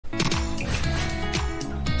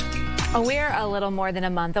We're a little more than a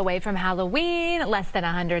month away from Halloween, less than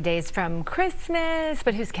 100 days from Christmas,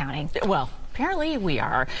 but who's counting? Well, apparently we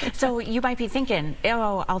are. So you might be thinking,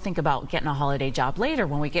 oh, I'll think about getting a holiday job later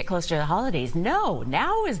when we get closer to the holidays. No,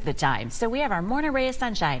 now is the time. So we have our morning ray of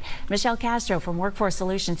sunshine, Michelle Castro from Workforce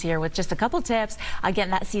Solutions here with just a couple tips on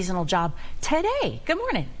getting that seasonal job today. Good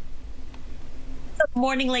morning. Good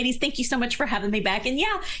morning, ladies. Thank you so much for having me back. And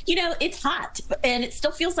yeah, it's hot and it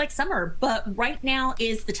still feels like summer, but right now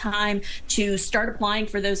is the time to start applying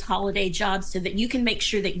for those holiday jobs so that you can make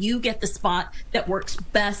sure that you get the spot that works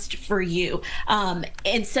best for you.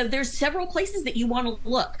 And so there's several places that you want to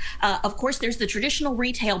look. Of course, there's the traditional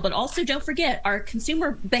retail, but also don't forget our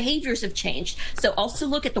consumer behaviors have changed. So also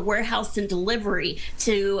look at the warehouse and delivery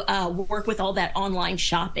to work with all that online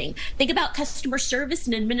shopping. Think about customer service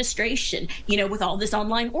and administration. With all this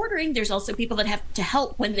online ordering, there's also people that have to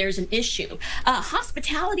help when there's an issue.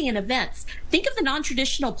 Hospitality and events. Think of the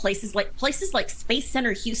non-traditional places like Space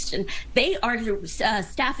Center Houston. They are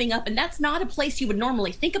staffing up, and that's not a place you would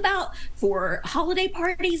normally think about for holiday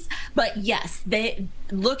parties, but yes, they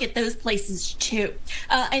look at those places too.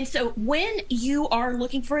 And so when you are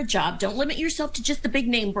looking for a job, don't limit yourself to just the big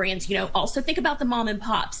name brands. Also think about the mom and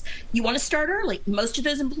pops. You want to start early. Most of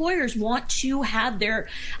those employers want to have their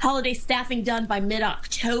holiday staffing done by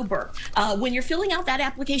mid-October. When you're filling out that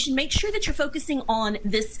application, make sure that you're focusing on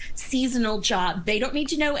this seasonal job. They don't need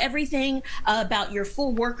to know everything about your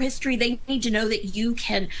full work history. They need to know that you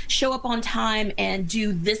can show up on time and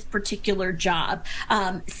do this particular job.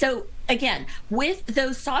 So again, with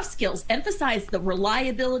those soft skills, emphasize the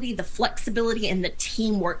reliability, the flexibility, and the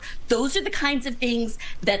teamwork. Those are the kinds of things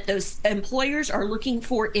that those employers are looking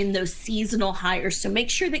for in those seasonal hires. So make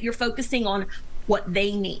sure that you're focusing on what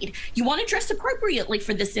they need. You want to dress appropriately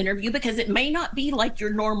for this interview because it may not be like your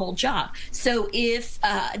normal job. So if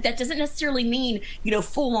that doesn't necessarily mean,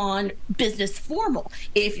 full on business formal.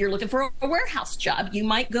 If you're looking for a warehouse job, you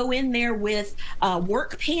might go in there with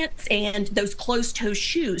work pants and those closed-toe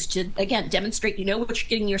shoes to, again, demonstrate what you're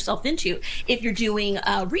getting yourself into. If you're doing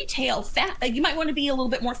retail, you might want to be a little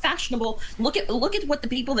bit more fashionable. Look at what the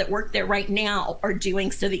people that work there right now are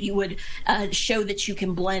doing so that you would show that you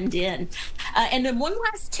can blend in. And then one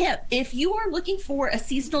last tip, if you are looking for a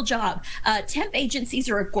seasonal job, temp agencies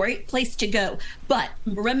are a great place to go. But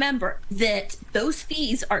remember that those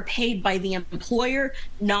fees are paid by the employer,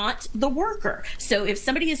 not the worker. So if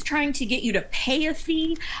somebody is trying to get you to pay a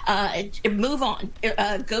fee, move on.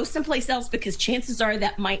 Go someplace else because chances are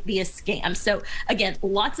that might be a scam. So again,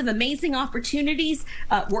 lots of amazing opportunities.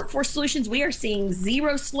 Workforce Solutions, we are seeing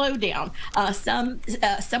zero slowdown.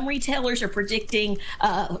 Some retailers are predicting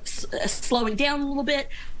slowing down a little bit,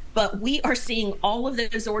 but we are seeing all of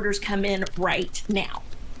those orders come in right now.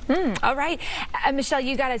 All right. Michelle,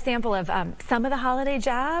 you got a sample of some of the holiday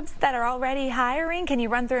jobs that are already hiring. Can you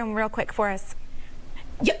run through them real quick for us?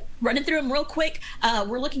 Yep. Running through them real quick,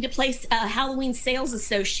 we're looking to place Halloween sales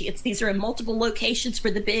associates. These are in multiple locations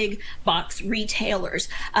for the big box retailers.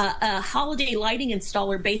 A holiday lighting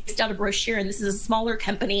installer based out of Brochure, and this is a smaller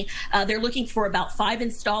company. They're looking for about 5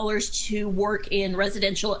 installers to work in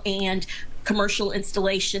residential and commercial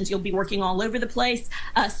installations. You'll be working all over the place.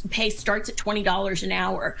 Pay starts at $20 an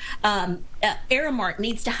hour. Aramark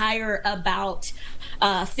needs to hire about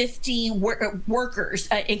 50 workers,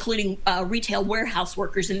 including retail warehouse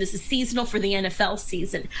workers, and this is seasonal for the NFL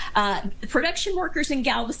season. Production workers in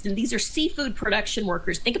Galveston, these are seafood production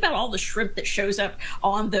workers. Think about all the shrimp that shows up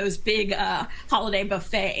on those big holiday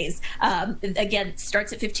buffets. Again,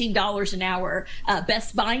 starts at $15 an hour.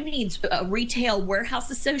 Best Buy needs retail warehouse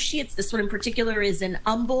associates. This one in particular is in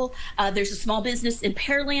Humble. There's a small business in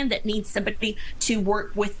Pearland that needs somebody to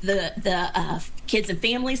work with the kids and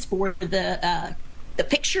families for the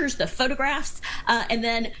pictures, the photographs, and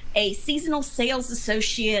then a seasonal sales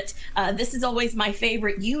associate. This is always my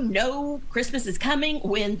favorite. Christmas is coming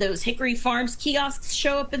when those Hickory Farms kiosks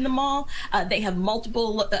show up in the mall. They have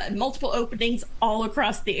multiple openings all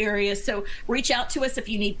across the area. So reach out to us if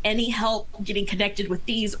you need any help getting connected with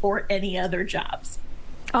these or any other jobs.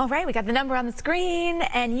 All right, we got the number on the screen,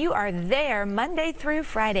 and you are there Monday through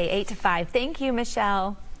Friday, 8 to 5. Thank you,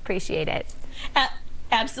 Michelle. Appreciate it.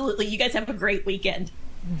 Absolutely. You guys have a great weekend.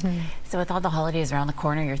 So with all the holidays around the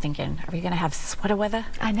corner, you're thinking, are we going to have sweater weather?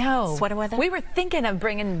 I know. Sweater weather? We were thinking of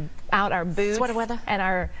bringing out our boots. Sweater weather? And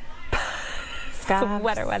our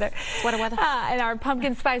sweater weather. Sweater weather? And our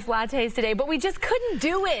pumpkin spice lattes today, but we just couldn't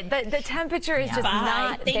do it. The temperature is just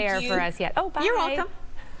not there for us yet. Oh, bye. You're welcome.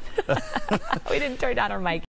 We didn't turn on our mic.